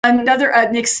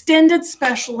an extended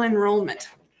special enrollment.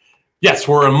 Yes,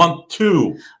 we're in month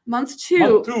 2. Month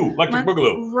two, Electric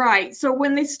Boogaloo. Right. So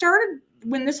when this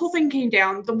whole thing came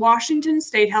down, the Washington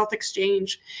State Health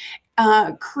Exchange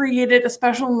created a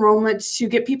special enrollment to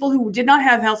get people who did not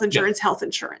have health insurance, health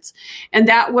insurance. And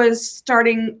that was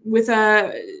starting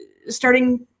and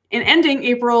ending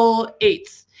April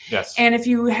 8th. Yes. And if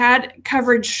you got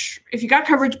coverage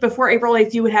before April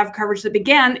 8th, you would have coverage that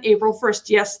began April 1st.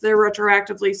 Yes, they're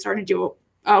retroactively starting to do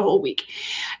a whole week.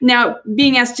 Now,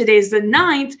 being as today's the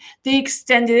 9th, they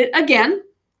extended it again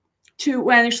to,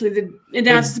 it's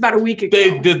about a week ago.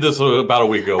 They did this about a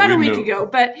week ago.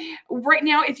 But right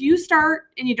now, if you start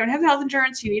and you don't have health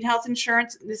insurance, you need health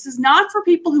insurance. This is not for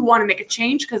people who want to make a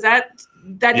change, because that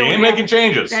ain't making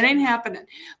changes. That ain't happening.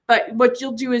 But what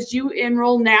you'll do is you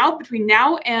enroll now, between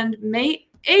now and May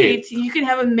 8th, you can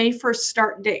have a May 1st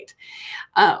start date.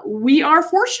 We are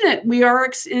fortunate. We are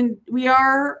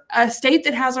a state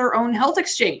that has our own health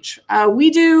exchange.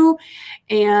 We do,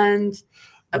 and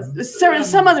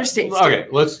some other states. Okay,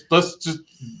 let's just.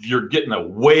 You're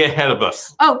getting way ahead of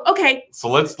us. Oh, okay. So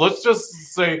let's just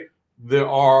say there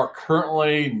are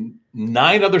currently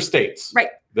 9 other states, right,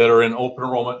 that are in open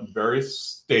enrollment in various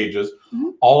stages.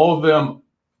 Mm-hmm. All of them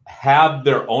have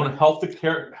their own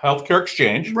healthcare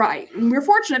exchange. Right, and we're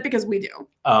fortunate because we do.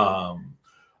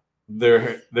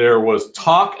 There was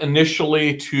talk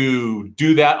initially to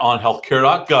do that on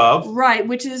healthcare.gov. Right,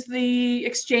 which is the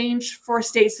exchange for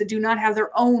states that do not have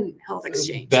their own health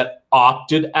exchange. That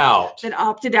opted out.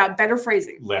 Better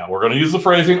phrasing. Yeah, we're going to use the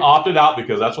phrasing opted out,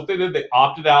 because that's what they did. They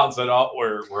opted out and said, oh,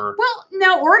 we're... Well,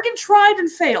 now Oregon tried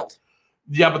and failed.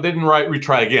 Yeah, but they didn't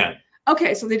retry again.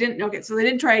 Okay, so they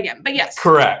didn't try again, but yes.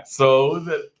 Correct. So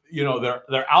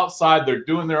they're outside, they're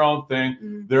doing their own thing.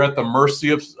 Mm-hmm. They're at the mercy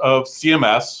of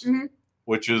CMS, mm-hmm.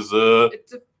 which is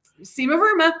it's a SEMA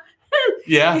Verma.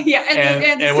 Yeah. Yeah,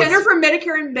 and the Center for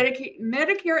Medicare and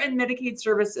Medicaid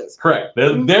Services. Correct.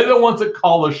 They're the ones that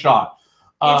call the shot.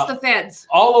 It's the feds.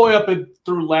 All the way up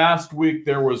through last week,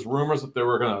 there was rumors that they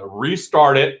were going to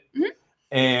restart it,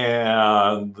 mm-hmm.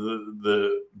 and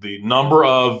the number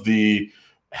of the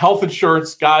health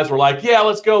insurance guys were like, yeah,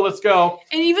 let's go.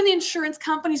 And even the insurance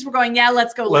companies were going, yeah,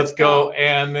 let's go.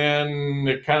 And then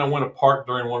it kind of went apart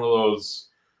during one of those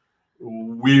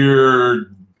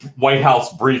weird White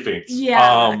House briefings.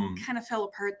 Yeah, it kind of fell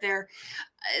apart there.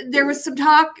 There was some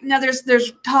talk. Now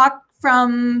there's talk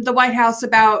from the White House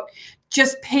about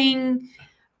just paying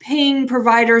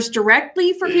providers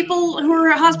directly for people who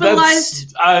are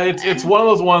hospitalized. It's one of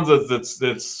those ones that's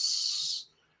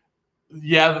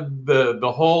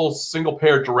the whole single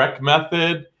payer direct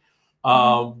method.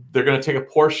 They're going to take a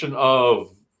portion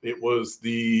of it was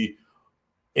the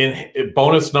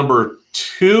bonus number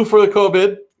 2 for the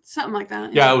COVID. Something like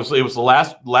that. Yeah, it was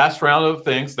the last round of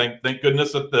things. Thank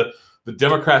goodness that the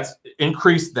Democrats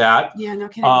increased that. Yeah, no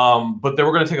kidding. But they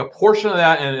were going to take a portion of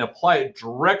that and apply it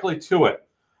directly to it.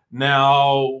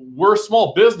 Now, we're a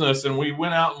small business, and we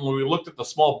went out and we looked at the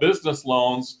small business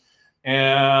loans,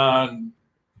 and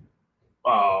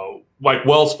like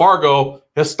Wells Fargo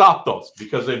has stopped those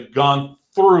because they've gone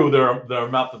through their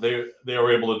amount that they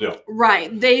were able to do.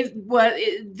 Right.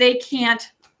 They can't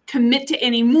commit to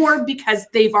any more because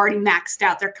they've already maxed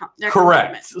out their correct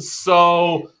commitment.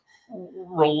 So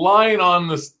relying on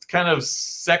this kind of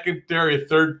secondary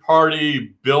third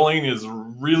party billing is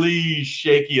really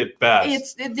shaky at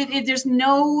best.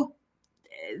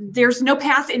 There's no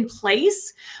path in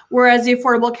place, whereas the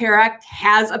Affordable Care Act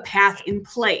has a path in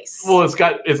place. Well, it's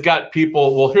got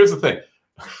people. Well, here's the thing.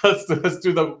 Let's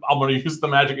do I'm going to use the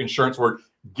magic insurance word,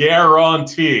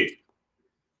 guarantee.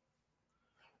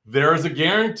 There is a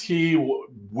guarantee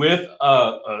with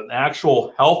an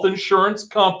actual health insurance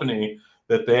company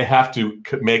that they have to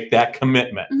make that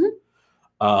commitment.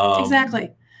 Mm-hmm.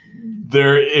 Exactly.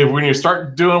 When you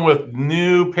start doing with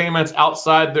new payments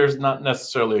outside, there's not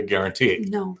necessarily a guarantee.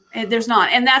 No, there's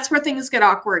not. And that's where things get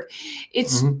awkward.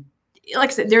 It's like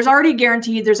I said, there's already a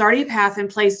guarantee. There's already a path in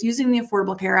place using the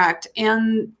Affordable Care Act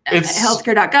and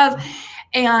healthcare.gov,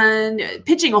 and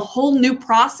pitching a whole new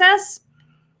process.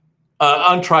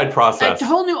 Untried process. A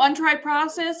whole new untried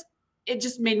process. It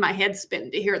just made my head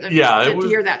spin to hear that. To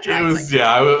hear that.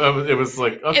 It was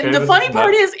like, okay. And the funny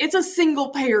part is, it's a single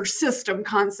payer system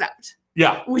concept.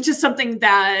 Yeah. Which is something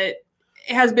that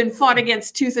has been fought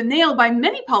against tooth and nail by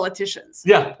many politicians.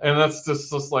 Yeah, and that's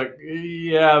just like,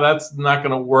 that's not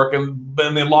going to work. And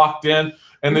then they locked in,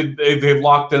 and they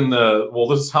locked in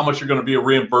this is how much you're going to be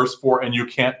reimbursed for, and you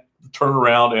can't turn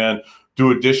around and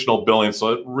do additional billing.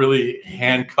 So it really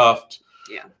handcuffed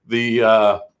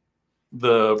the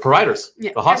the providers,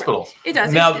 the hospitals. It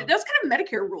does. Now, that's kind of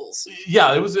Medicare rules.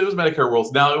 Yeah, it was Medicare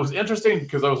rules. Now, it was interesting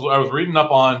because I was reading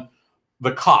up on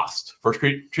the cost for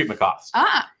treatment costs.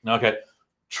 Okay.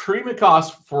 Treatment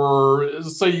costs for,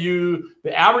 say,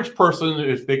 the average person,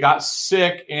 if they got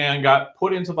sick and got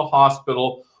put into the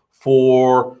hospital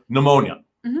for pneumonia,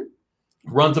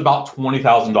 runs about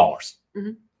 $20,000.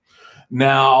 Mm-hmm.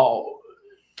 Now,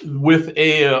 with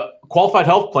a qualified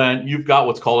health plan, you've got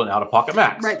what's called an out-of-pocket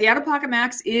max. Right. The out-of-pocket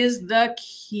max is the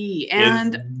key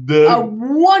and a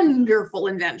wonderful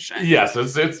invention. Yes.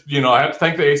 It's I have to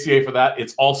thank the ACA for that.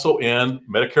 It's also in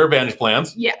Medicare Advantage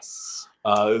plans. Yes.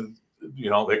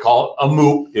 They call it a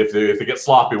MOOP if they get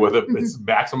sloppy with it. It's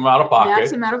maximum out of pocket.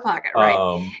 Maximum out of pocket,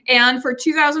 right. And for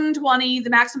 2020, the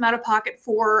maximum out of pocket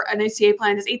for an ACA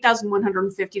plan is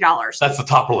 $8,150. That's the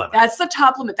top limit. That's the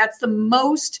top limit. That's the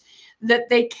most that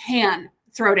they can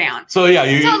throw down. So yeah,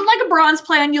 so like a bronze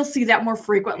plan, you'll see that more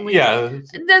frequently. Yeah.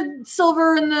 The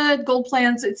silver and the gold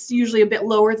plans, it's usually a bit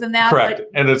lower than that. Correct.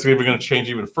 And it's even going to change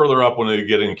even further up when they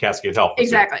get in Cascade Health.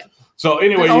 Exactly. So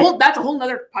anyway, that's a whole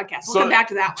nother podcast. We'll come back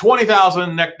to that.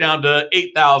 20,000 neck down to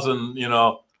 8,000.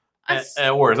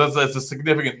 At worst. That's a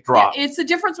significant drop. Yeah, it's the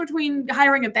difference between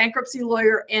hiring a bankruptcy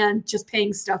lawyer and just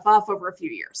paying stuff off over a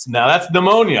few years. Now that's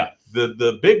pneumonia.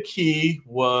 The big key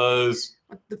was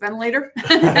the ventilator.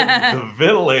 The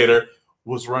ventilator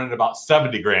was running about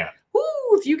 $70,000.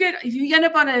 Ooh, if you end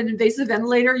up on an invasive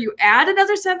ventilator, you add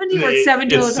another 70 or it's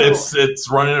 70 total.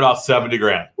 It's running about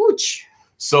 $70,000. Ouch.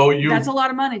 So that's a lot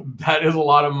of money. That is a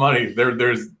lot of money.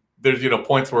 There's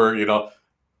points where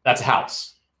that's a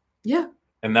house. Yeah.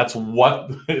 And that's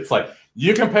what it's like.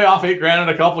 You can pay off $8,000 in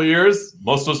a couple of years.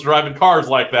 Most of us driving cars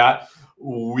like that.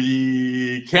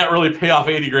 We can't really pay off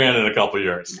 $80,000 in a couple of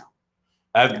years. No.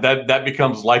 That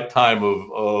becomes lifetime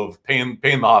of paying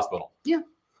the hospital. Yeah.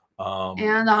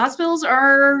 And the hospitals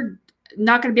are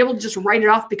not going to be able to just write it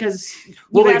off because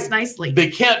you asked nicely.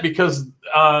 They can't because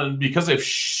they've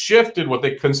shifted what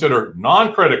they consider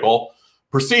non-critical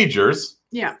procedures.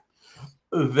 Yeah.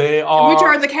 Which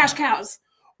are the cash cows.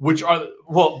 Which are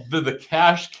the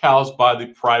cash cows by the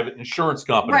private insurance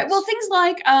companies. Right. Well, things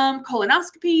like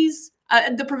colonoscopies,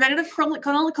 the preventative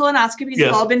colonoscopies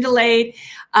have all been delayed.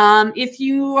 If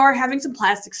you are having some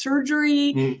plastic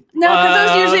surgery, because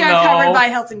those usually are covered by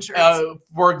health insurance.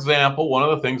 For example, one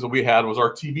of the things that we had was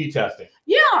our TB testing.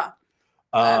 Yeah.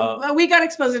 We got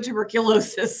exposed to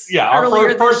tuberculosis. Yeah, our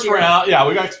first round. Yeah,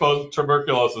 we got exposed to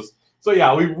tuberculosis. So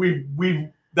yeah,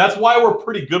 we that's why we're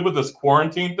pretty good with this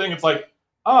quarantine thing. It's like,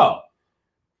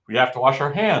 we have to wash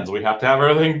our hands. We have to have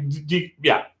everything.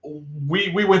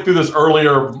 We went through this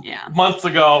earlier months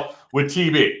ago with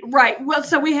TB. Right. Well,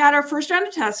 so we had our first round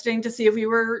of testing to see if we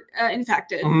were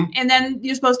infected. Mm-hmm. And then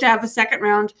you're supposed to have a second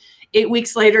round 8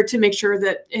 weeks later to make sure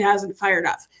that it hasn't fired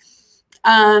up.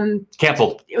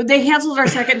 Canceled. They canceled our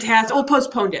second test.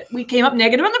 Postponed it. We came up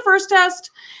negative on the first test,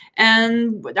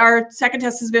 and our second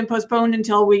test has been postponed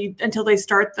until they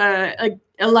start the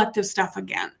elective stuff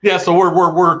again. Yeah, so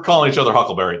we're calling each other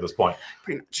Huckleberry at this point.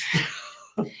 Pretty much.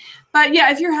 But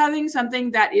yeah, if you're having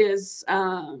something that is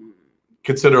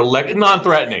consider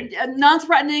non-threatening,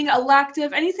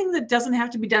 elective, anything that doesn't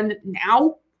have to be done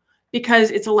now,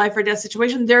 because it's a life or death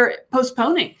situation, they're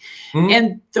postponing. Mm-hmm.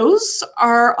 And there's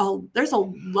a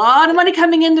lot of money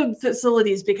coming into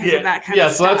facilities because of that kind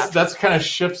of stuff. Yeah, so that's kind of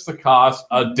shifts the cost.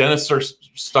 Dentists are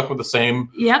stuck with the same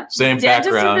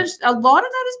background. A lot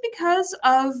of that is because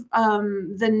of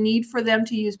the need for them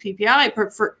to use PPI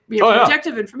for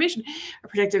protective information, or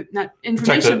protective, not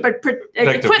information, but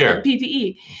equipment, care.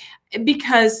 PPE,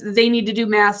 because they need to do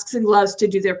masks and gloves to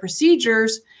do their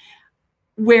procedures.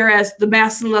 Whereas the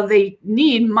masks and glove they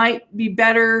need might be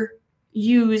better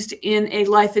used in a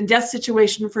life and death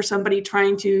situation for somebody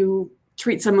trying to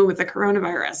treat someone with the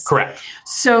coronavirus. Correct.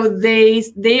 So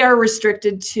they are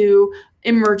restricted to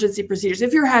emergency procedures.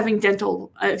 If you're having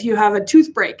if you have a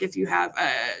tooth break, if you have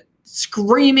a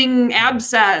screaming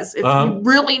abscess, if you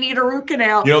really need a root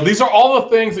canal. These are all the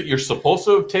things that you're supposed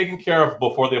to have taken care of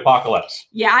before the apocalypse.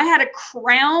 Yeah, I had a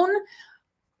crown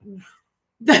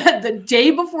the day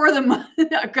before the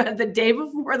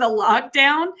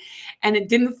lockdown, and it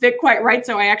didn't fit quite right,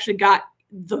 so I actually got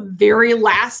the very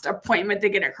last appointment to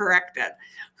get it corrected.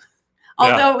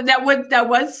 Although that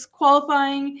was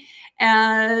qualifying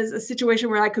as a situation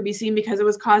where I could be seen because it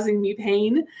was causing me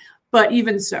pain. But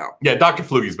even so. Yeah, Dr.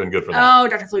 Fluge's been good for that. Oh,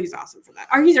 Dr. Fluge's awesome for that.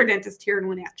 He's our dentist here in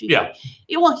Wenatchee. Yeah.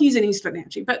 Well, he's in East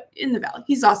Wenatchee, but in the valley.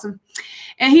 He's awesome.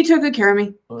 And he took good care of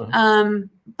me.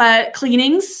 But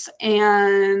cleanings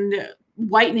and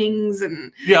whitenings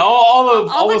and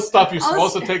all the stuff you're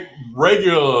supposed to take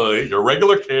regularly, your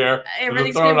regular care.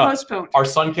 Everything's been postponed. Our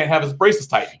son can't have his braces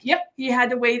tightened. Yep, he had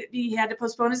to wait. He had to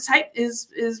postpone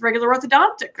his regular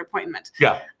orthodontic appointment.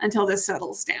 Until this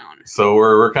settles down. So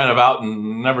we're kind of out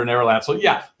in Never Land. So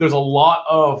there's a lot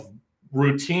of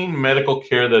routine medical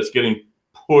care that's getting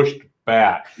pushed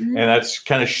back, and that's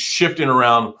kind of shifting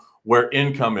around where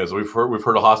income is. We've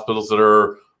heard of hospitals that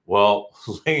are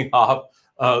laying off,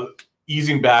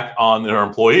 easing back on their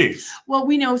employees. Well,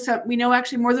 we know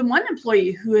actually more than one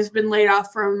employee who has been laid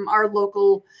off from our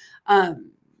local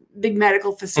big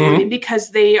medical facility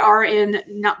because they are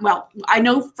I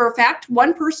know for a fact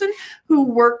one person who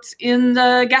worked in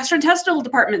the gastrointestinal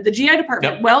department, the GI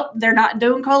department. Yep. Well, they're not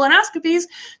doing colonoscopies,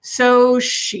 so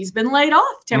she's been laid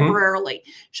off temporarily.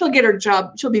 She'll get her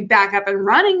job. She'll be back up and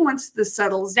running once this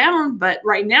settles down. But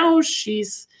right now, she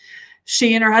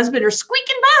and her husband are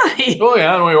squeaking by. Oh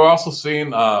yeah, and we were also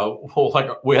seeing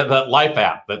we had that Life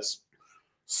app that's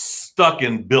stuck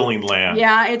in billing land.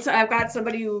 Yeah, I've got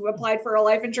somebody who applied for a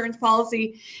life insurance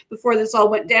policy before this all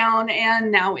went down,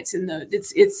 and now it's literally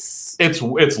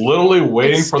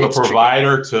waiting for the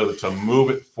provider to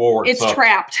move it forward. It's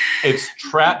trapped. It's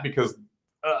trapped because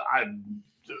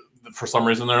for some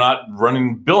reason they're not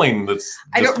running billing.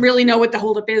 I don't really know what the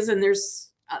holdup is, and there's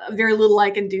very little I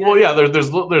can do. Well,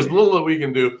 there's little that we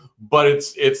can do, but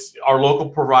it's our local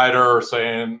provider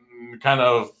saying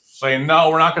no,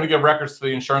 we're not going to give records to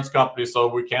the insurance company, so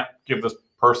we can't give this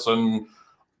person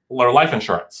their life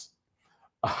insurance.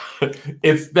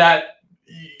 It's that.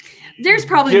 There's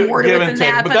probably more to it than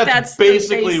that, but that's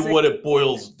basically what it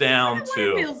boils down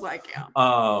to. It feels like,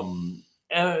 yeah.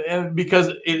 And because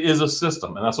it is a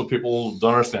system, and that's what people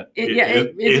don't understand.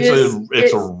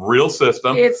 It's a real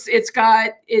system. It's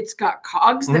got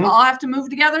cogs that all have to move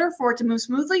together for it to move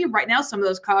smoothly. Right now, some of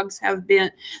those cogs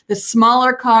the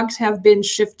smaller cogs have been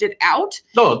shifted out.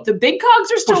 No, the big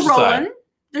cogs are still rolling.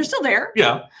 They're still there.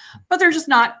 Yeah, but they're just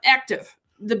not active.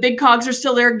 The big cogs are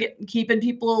still there, keeping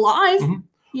people alive.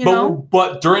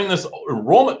 But during this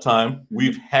enrollment time,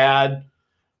 we've had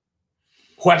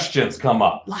questions come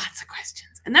up. Lots of questions.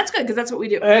 And that's good because that's what we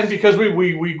do. And because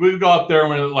we go up there and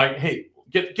we're like, hey,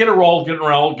 get enrolled.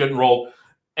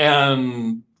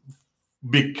 And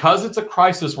because it's a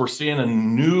crisis, we're seeing a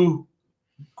new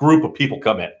group of people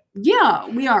come in. Yeah,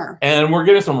 we are. And we're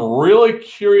getting some really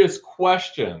curious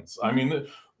questions. I mean,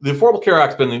 the Affordable Care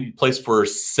Act's been in place for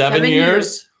 7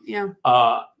 years. Yeah.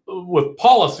 With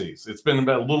policies, it's been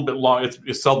about a little bit long.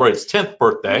 It celebrates its 10th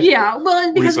birthday. Yeah, well,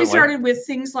 and because we started with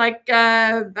things like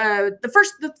the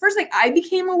first thing I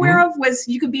became aware of was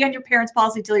you could be on your parents'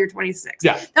 policy till you're 26.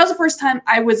 Yeah, that was the first time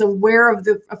I was aware of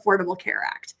the Affordable Care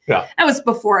Act. Yeah, that was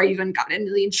before I even got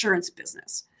into the insurance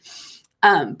business.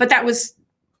 But that was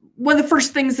one of the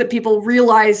first things that people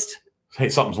realized. Hey,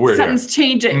 something's weird. Something's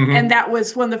changing, and that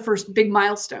was one of the first big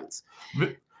milestones.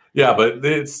 Yeah, but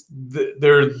they're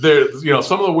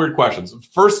some of the weird questions.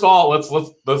 First of all, let's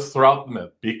throw out the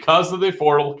myth. Because of the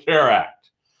Affordable Care Act,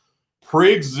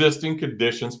 pre-existing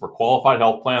conditions for qualified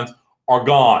health plans are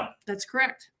gone. That's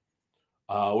correct.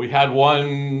 We had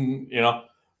one,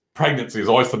 pregnancy is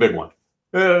always the big one.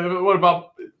 What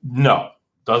about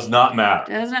does not matter.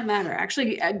 It does not matter.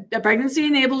 Actually, a pregnancy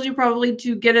enables you probably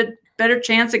to get a better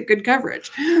chance at good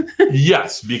coverage.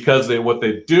 Yes, because what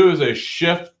they do is they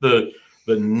shift the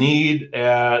need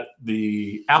at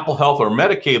the Apple Health or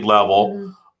Medicaid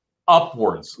level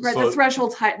upwards. Right, so the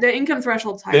threshold's high. The income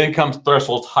threshold's higher. The income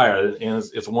threshold's higher, and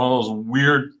it's one of those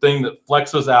weird things that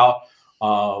flexes out,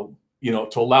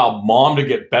 to allow mom to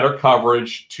get better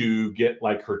coverage, to get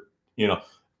like her,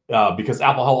 because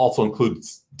Apple Health also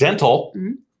includes dental.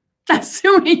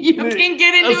 Assuming you can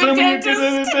get into a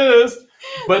dentist.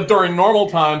 But during normal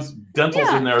times, dental's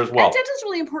in there as well. And dental's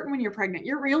really important when you're pregnant.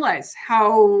 You realize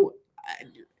how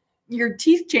your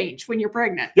teeth change when you're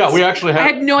pregnant. Yeah, we actually had.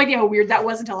 I had no idea how weird that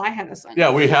was until I had a son.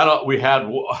 Yeah, we had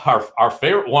our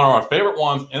favorite, one of our favorite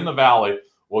ones in the Valley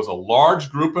was a large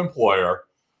group employer.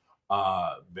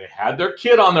 They had their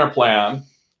kid on their plan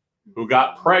who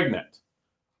got pregnant.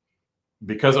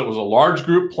 Because it was a large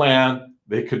group plan,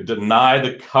 they could deny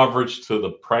the coverage to the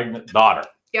pregnant daughter.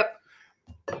 Yep.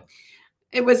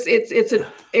 It was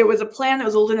a plan that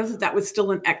was old enough that was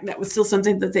still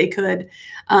something that they could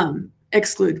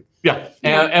exclude. Yeah,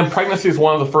 and pregnancy is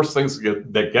one of the first things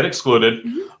that get excluded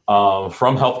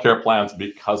from healthcare plans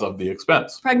because of the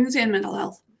expense. Pregnancy and mental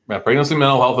health. Yeah, pregnancy and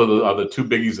mental health are the two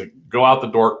biggies that go out the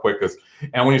door quickest.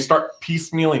 And when you start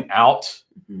piecemealing out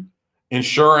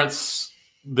insurance,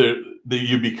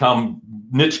 you become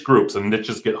niche groups, and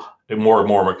niches get more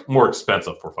and more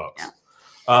expensive for folks.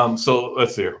 Yeah. So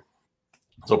let's see here.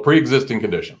 So pre-existing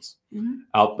conditions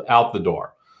out the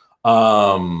door.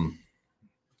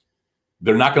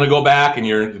 They're not going to go back,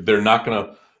 and they're not going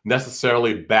to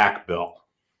necessarily back bill.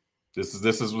 This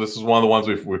is one of the ones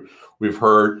we've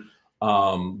heard.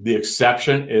 The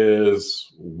exception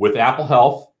is with Apple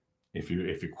Health. If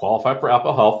you qualify for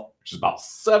Apple Health, which is about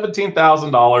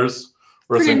 $17,000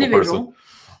 for a single person,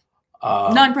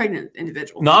 non-pregnant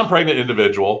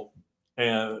individual,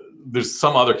 and there's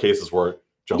some other cases where it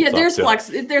jumps up there's too.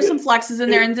 There's some flexes in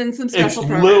there, and then some special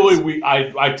programs. Literally,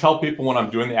 I tell people when I'm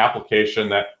doing the application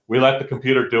that we let the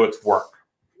computer do its work.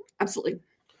 Absolutely.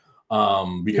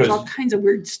 Because there's all kinds of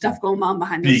weird stuff going on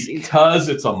behind the scenes. Because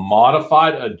it's a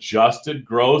modified adjusted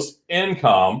gross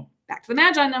income. Back to the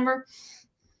Magi number.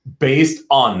 Based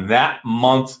on that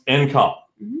month's income.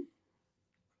 Mm-hmm.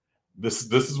 This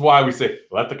is why we say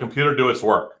let the computer do its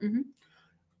work. Mm-hmm.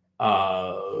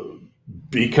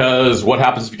 Because what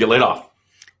happens if you get laid off?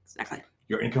 Exactly.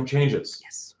 Your income changes.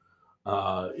 Yes.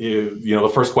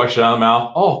 The first question out of the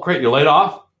mouth, oh, great, you're laid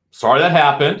off? Sorry that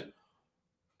happened.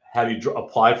 Have you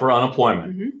applied for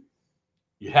unemployment? Mm-hmm.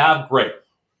 You have? Great.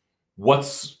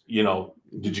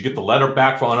 Did you get the letter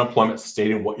back from unemployment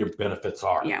stating what your benefits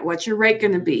are? Yeah, what's your rate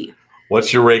going to be?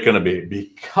 What's your rate going to be?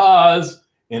 Because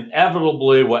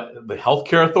inevitably what the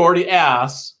healthcare authority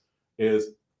asks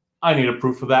is, I need a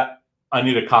proof of that. I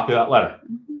need a copy of that letter.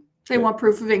 Mm-hmm. They want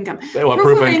proof of income.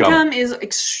 Proof of income is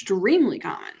extremely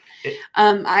common.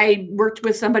 I worked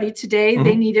with somebody today. Mm-hmm.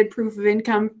 They needed proof of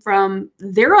income from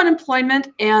their unemployment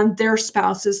and their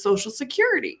spouse's Social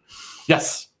Security.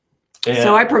 Yes.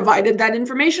 So I provided that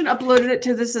information, uploaded it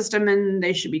to the system, and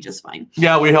they should be just fine.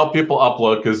 Yeah, we help people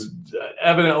upload because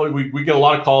evidently we get a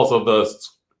lot of calls of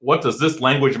this. What does this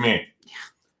language mean? Yeah.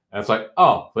 And it's like,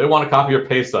 oh, they want a copy of your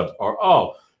pay stubs, or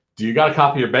oh, do you got a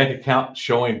copy of your bank account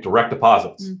showing direct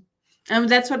deposits? Mm-hmm.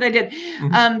 That's what I did.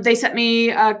 Mm-hmm. They sent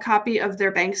me a copy of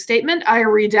their bank statement. I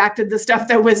redacted the stuff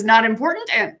that was not important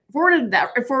and forwarded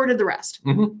the rest.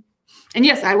 Mm-hmm. And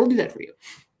yes, I will do that for you.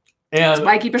 And that's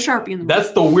why I keep a Sharpie in the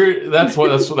That's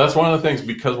one of the things,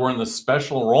 because we're in the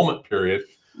special enrollment period.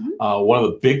 Mm-hmm. One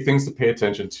of the big things to pay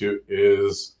attention to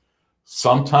is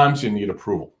sometimes you need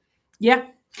approval. Yeah.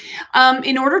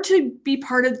 In order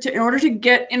to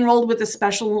get enrolled with the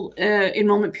special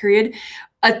enrollment period,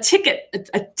 a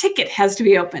ticket has to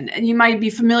be opened. And you might be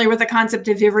familiar with the concept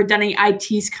if you've ever done any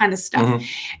IT's kind of stuff. Mm-hmm.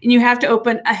 And you have to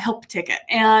open a help ticket.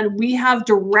 And we have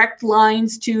direct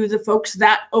lines to the folks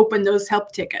that open those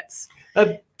help tickets.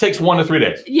 That takes 1 to 3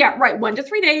 days. Yeah, right. 1 to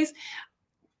 3 days.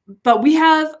 But we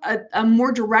have a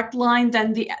more direct line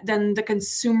than the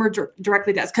consumer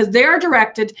directly does, because they are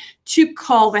directed to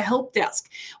call the help desk.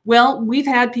 Well, we've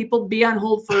had people be on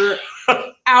hold for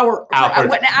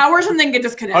hours and then get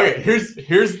disconnected. Okay,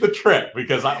 here's the trick,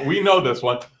 because we know this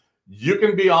one. You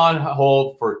can be on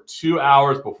hold for 2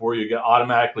 hours before you get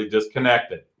automatically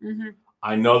disconnected. Mm-hmm.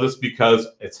 I know this because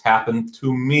it's happened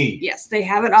to me. Yes, they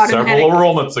have it automatic. Several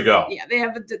enrollments ago. Yeah, they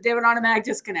have an automatic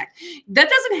disconnect. That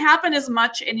doesn't happen as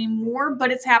much anymore,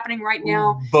 but it's happening right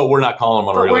now. But we're not calling them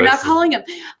on a regular basis. We're not calling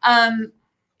them.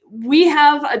 We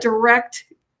have a direct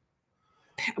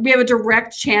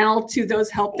channel to those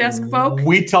help desk folk.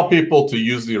 We tell people to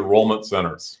use the enrollment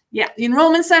centers. Yeah, the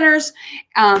enrollment centers.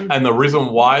 And the reason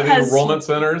why the enrollment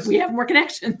centers? We have more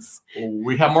connections.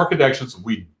 We have more connections.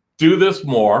 We do this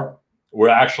more. We're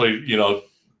actually,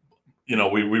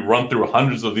 we run through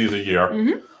hundreds of these a year.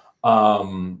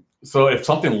 Mm-hmm. So if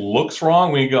something looks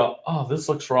wrong, we go, oh, this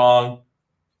looks wrong.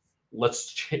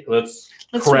 Let's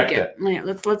correct it. Yeah,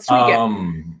 let's tweak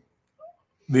it.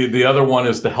 The other one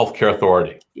is the healthcare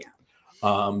authority.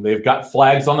 Yeah. They've got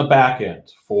flags on the back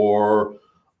end for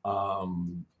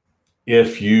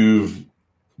if you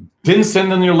didn't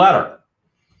send in your letter,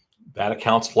 that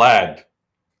account's flagged.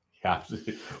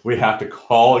 We have to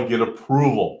call and get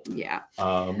approval. Yeah.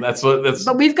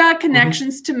 But we've got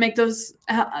connections to make those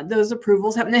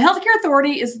approvals happen. The healthcare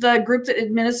authority is the group that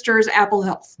administers Apple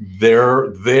Health.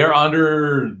 They're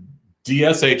under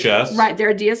DSHS. Right. They're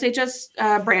a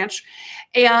DSHS branch.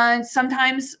 And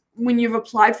sometimes when you've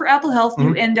applied for Apple Health,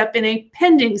 you end up in a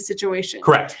pending situation.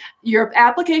 Correct. Your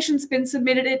application's been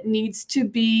submitted. It needs to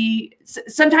be,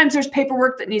 sometimes there's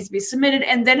paperwork that needs to be submitted,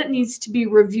 and then it needs to be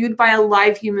reviewed by a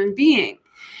live human being.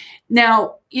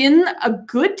 Now, in a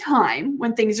good time,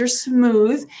 when things are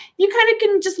smooth, you kind of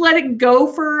can just let it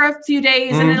go for a few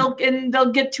days and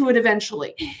they'll get to it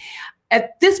eventually.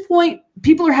 At this point,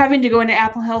 people are having to go into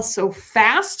Apple Health so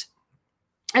fast.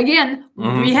 Again,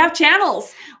 we have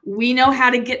channels. We know how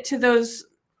to get to those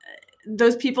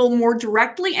people more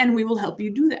directly, and we will help you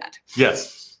do that.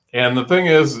 Yes. And the thing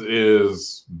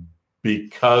is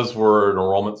because we're an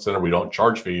enrollment center, we don't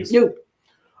charge fees. No.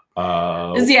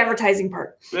 Is the advertising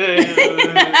part.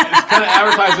 It's kind of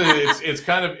advertising. It's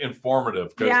kind of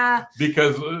informative.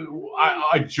 Because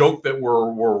I joke that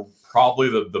we're probably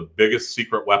the biggest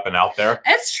secret weapon out there.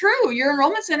 It's true. Your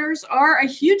enrollment centers are a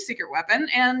huge secret weapon,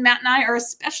 and Matt and I are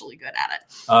especially good at it.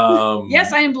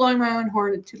 Yes, I am blowing my own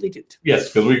horn and tootly toot.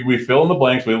 Yes, because we fill in the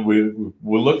blanks.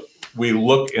 We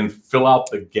look and fill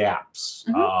out the gaps.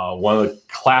 One of the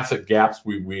classic gaps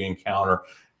we encounter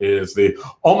is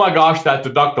oh my gosh, that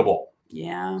deductible.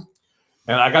 Yeah.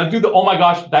 And I got to do the oh my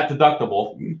gosh, that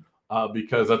deductible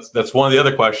because that's one of the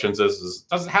other questions is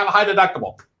does it have a high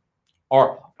deductible?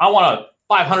 Or I want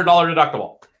a $500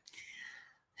 deductible.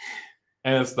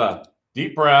 And it's the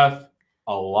deep breath.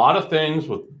 A lot of things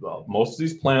with most of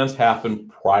these plans happen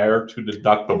prior to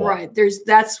deductible. Right.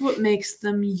 That's what makes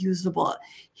them usable.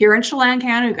 Here in Chelan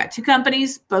County, we've got two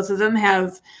companies. Both of them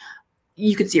have,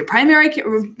 you can see a primary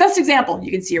care, best example,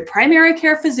 you can see your primary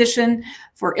care physician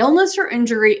for illness or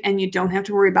injury, and you don't have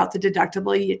to worry about the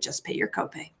deductible. You just pay your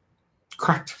copay.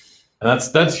 Correct. And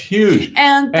that's huge.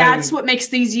 And that's what makes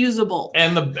these usable.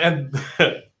 And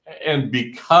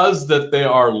because that they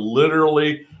are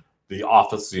literally the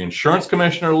office, the insurance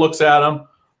commissioner looks at them,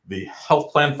 the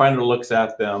health plan finder looks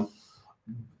at them,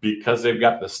 because they've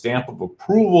got the stamp of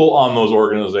approval on those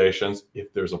organizations.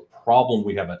 If there's a problem,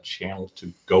 we have a channel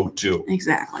to go to.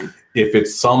 Exactly. If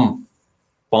it's some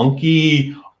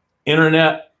funky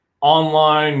internet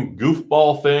online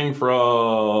goofball thing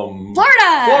from Florida.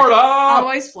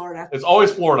 Always Florida. It's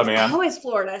always Florida, man. It's always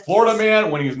Florida. Florida,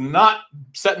 man, when he's not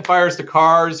setting fires to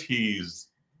cars, he's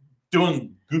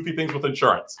doing goofy things with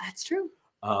insurance. That's true.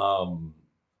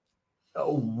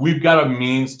 We've got a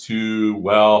means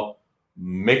to,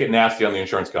 make it nasty on the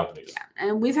insurance companies. Yeah,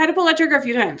 and we've had to pull that trigger a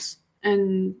few times.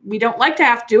 And we don't like to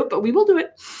have to do it, but we will do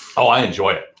it. Oh, I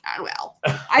enjoy it. Well,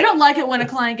 I don't like it when a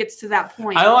client gets to that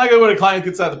point. I don't like it when a client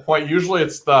gets at the point. Usually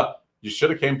it's you should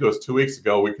have came to us 2 weeks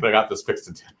ago. We could have got this fixed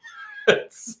in 10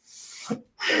 minutes.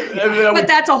 But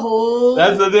that's a whole...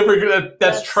 That's a different...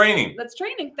 That's training. That's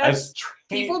training. That's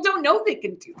people don't know they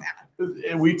can do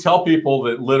that. We tell people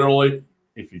that literally,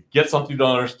 if you get something you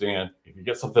don't understand, if you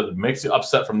get something that makes you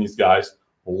upset from these guys,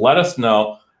 let us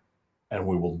know, and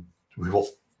we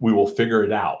will figure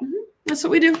it out. Mm-hmm. That's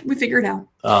what we do. We figure it out.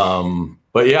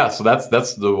 But yeah, so that's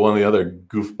one of the other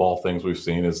goofball things we've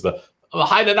seen is the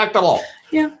high deductible.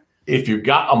 Yeah. If you've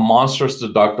got a monstrous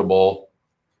deductible,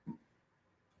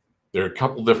 there are a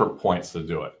couple different points to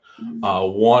do it.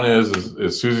 Mm-hmm. One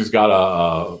is Susie's got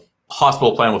a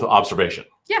hospital plan with observation.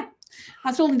 Yeah.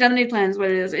 Hospital indemnity plan is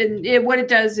what it is. And what it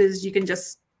does is you can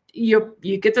just, you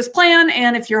get this plan,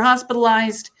 and if you're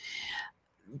hospitalized,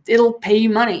 it'll pay you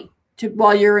money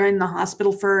while you're in the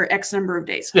hospital for X number of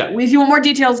days. Yeah. If you want more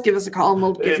details, give us a call and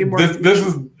we'll give you more.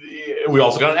 We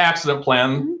also got an accident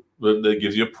plan that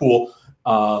gives you a pool.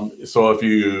 So if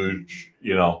you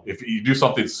do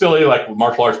something silly like with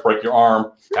martial arts, break your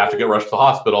arm, have to get rushed to the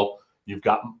hospital, you've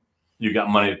got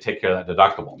money to take care of that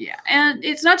deductible. Yeah, and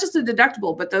it's not just a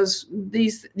deductible, but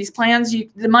these plans,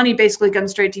 the money basically comes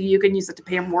straight to you. You can use it to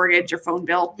pay a mortgage, your phone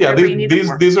bill. Yeah,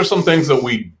 these are some things that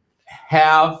we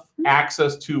have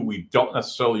access to. We don't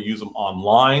necessarily use them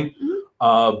online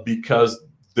because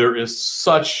there is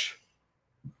such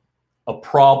a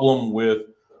problem with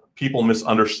people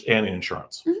misunderstanding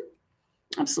insurance.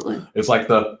 Mm-hmm. Absolutely. It's like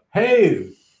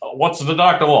hey, what's the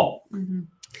deductible? Mm-hmm.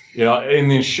 You know, in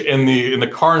the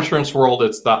car insurance world,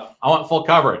 it's I want full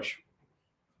coverage.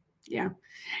 Yeah.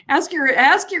 Ask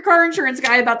your car insurance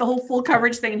guy about the whole full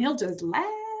coverage thing, and he'll just laugh.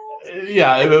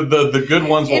 Yeah, the good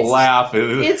ones will laugh.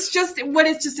 It's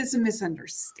a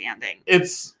misunderstanding.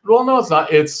 No, it's not.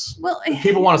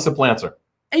 People want a simple answer.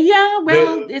 Yeah,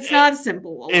 it's not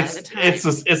simple a lot of the time. It's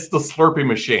the Slurpee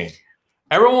machine.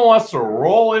 Everyone wants to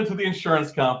roll into the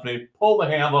insurance company, pull the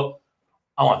handle.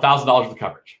 I want $1,000 of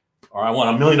coverage, or I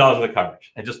want $1 million of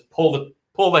coverage, and just pull the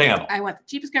handle. I want the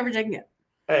cheapest coverage I can get.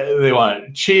 They want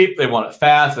it cheap. They want it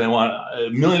fast. They want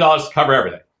 $1 million to cover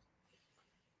everything.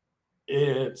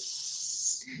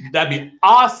 That'd be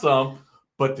awesome,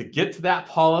 but to get to that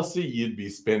policy, you'd be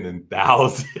spending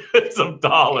thousands of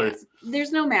dollars.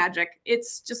 There's no magic. It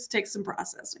just takes some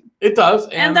processing. It does,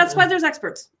 and that's why there's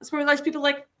experts. That's why there's people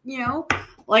like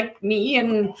me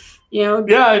and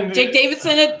Jake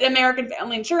Davidson at American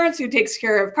Family Insurance, who takes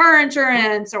care of car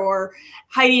insurance, or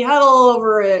Heidi Huddle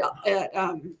over at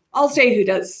Allstate, who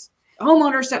does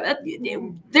homeowner stuff.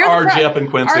 They're RJ up in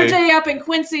Quincy. RJ up in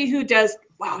Quincy, who does.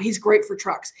 Wow, he's great for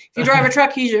trucks. If you drive a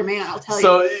truck, he's your man. I'll tell you.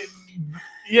 So,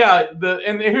 yeah,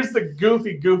 and here's the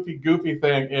goofy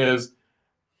thing is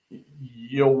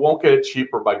you won't get it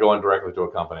cheaper by going directly to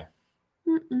a company.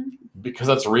 because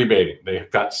that's rebating. They've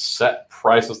got set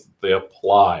prices that they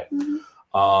apply.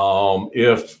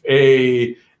 If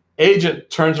a agent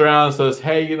turns around and says,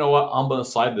 hey, you know what, I'm going to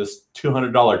slide this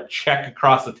 $200 check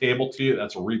across the table to you,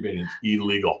 that's rebating. It's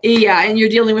illegal. Yeah, and you're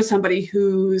dealing with somebody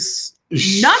who's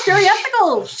not very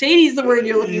ethical. Shady is the word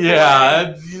you're looking for.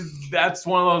 Yeah, that's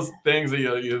one of those things that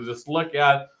you just look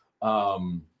at.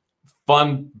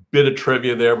 Fun bit of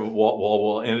trivia there, but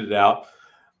we'll end it out.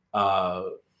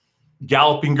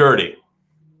 Galloping Gertie,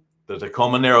 the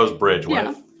Tacoma Narrows Bridge,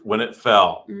 when it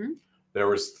fell, there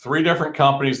was 3 different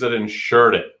companies that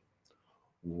insured it.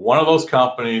 One of those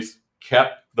companies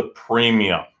kept the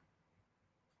premium.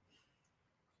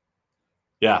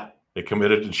 Yeah, they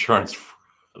committed insurance.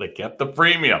 They kept the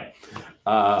premium.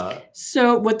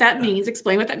 So what that means,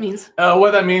 explain what that means.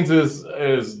 What that means is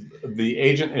the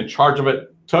agent in charge of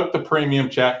it took the premium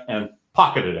check and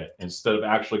pocketed it instead of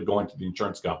actually going to the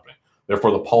insurance company. Therefore,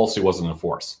 the policy wasn't in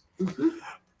force.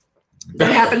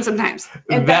 That happens sometimes.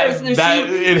 And there's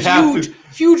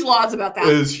huge laws about that.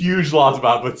 There's huge laws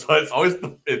about it, but so it's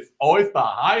always the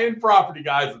high-end property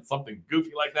guys that something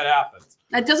goofy like that happens.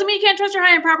 That doesn't mean you can't trust your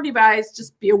high-end property buys.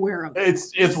 Just be aware of it.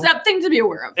 It's something to be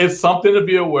aware of. It's something to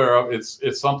be aware of.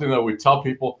 It's something that we tell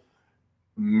people: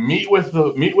 meet with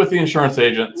the insurance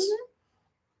agents.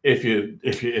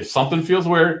 If something feels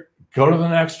weird, go to the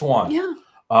next one. Yeah.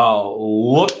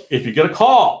 Look if you get a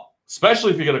call,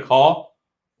 especially if you get a call.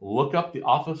 Look up the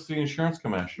office of the insurance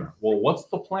commissioner. Well, what's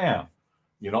the plan?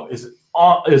 Is it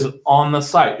on the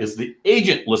site? Is the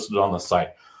agent listed on the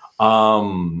site?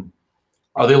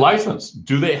 Are they licensed?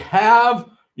 Do they have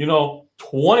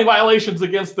 20 violations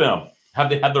against them?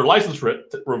 Have they had their license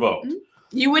revoked?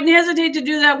 You wouldn't hesitate to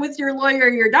do that with your lawyer or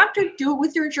your doctor. Do it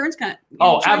with your insurance guy.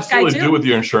 Absolutely, do it with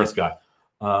your insurance guy.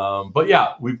 But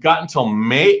yeah, we've got until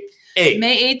May 8th.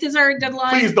 May 8th is our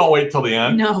deadline. Please don't wait till the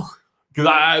end. No. Because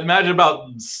I imagine about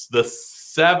the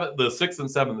 6th and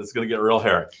 7th, it's going to get real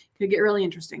hairy. Could get really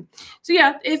interesting. So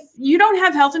yeah, if you don't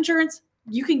have health insurance,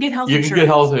 you can get health insurance. You can get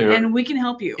health insurance, and we can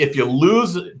help you. If you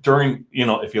lose it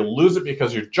if you lose it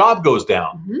because your job goes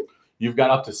down, you've got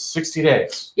up to 60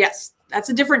 days. Yes, that's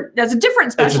a different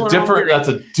special. That's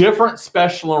a different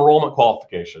special enrollment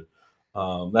qualification.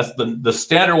 That's the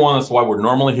standard one. That's why we're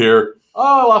normally here.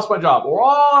 Oh, I lost my job, or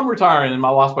I'm retiring and I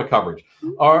lost my coverage,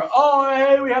 or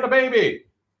hey, we had a baby.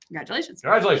 Congratulations.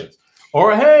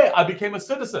 Or hey, I became a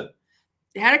citizen.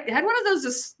 Had one of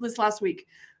those this last week.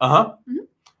 That's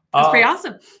pretty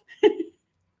awesome.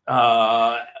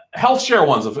 Health share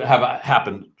ones have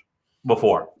happened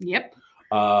before. Yep.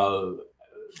 A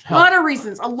lot of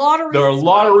reasons. There are a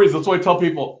lot of reasons. That's why I tell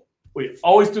people we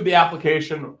always do the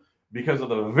application. Because at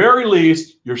the very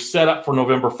least, you're set up for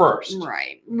November 1st.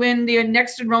 Right. When the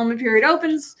next enrollment period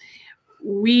opens,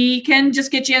 we can just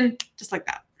get you in just like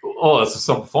that. Oh, that's a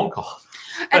simple phone call.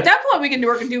 At that point, we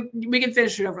can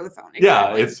finish it over the phone.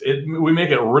 Exactly. Yeah, we make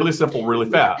it really simple, really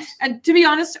fast. And to be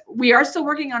honest, we are still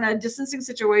working on a distancing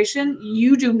situation.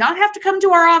 You do not have to come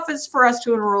to our office for us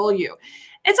to enroll you.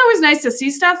 It's always nice to see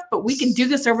stuff, but we can do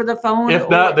this over the phone. If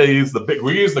not, we use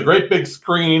the great big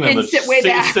screen and sit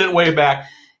way back.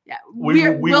 Yeah,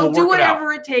 we'll do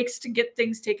whatever it takes to get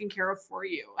things taken care of for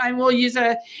you. I did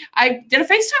a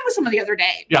FaceTime with someone the other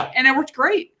day. Yeah. And it worked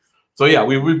great. So yeah,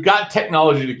 we've got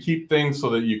technology to keep things so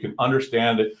that you can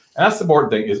understand it. And that's the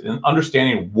important thing is in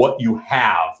understanding what you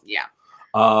have. Yeah.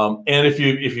 And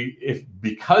if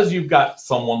because you've got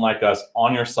someone like us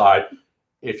on your side,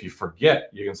 if you forget,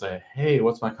 you can say, hey,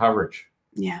 what's my coverage?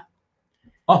 Yeah.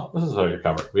 Oh, this is how you're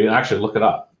covered. We can actually look it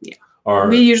up. Yeah. Or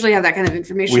we usually have that kind of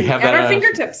information at our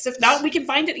fingertips. If not, we can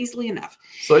find it easily enough.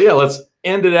 So yeah, let's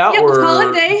end it out. Let's call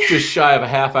it a day. Just shy of a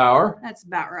half hour. That's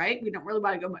about right. We don't really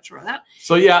want to go much over that.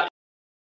 So yeah,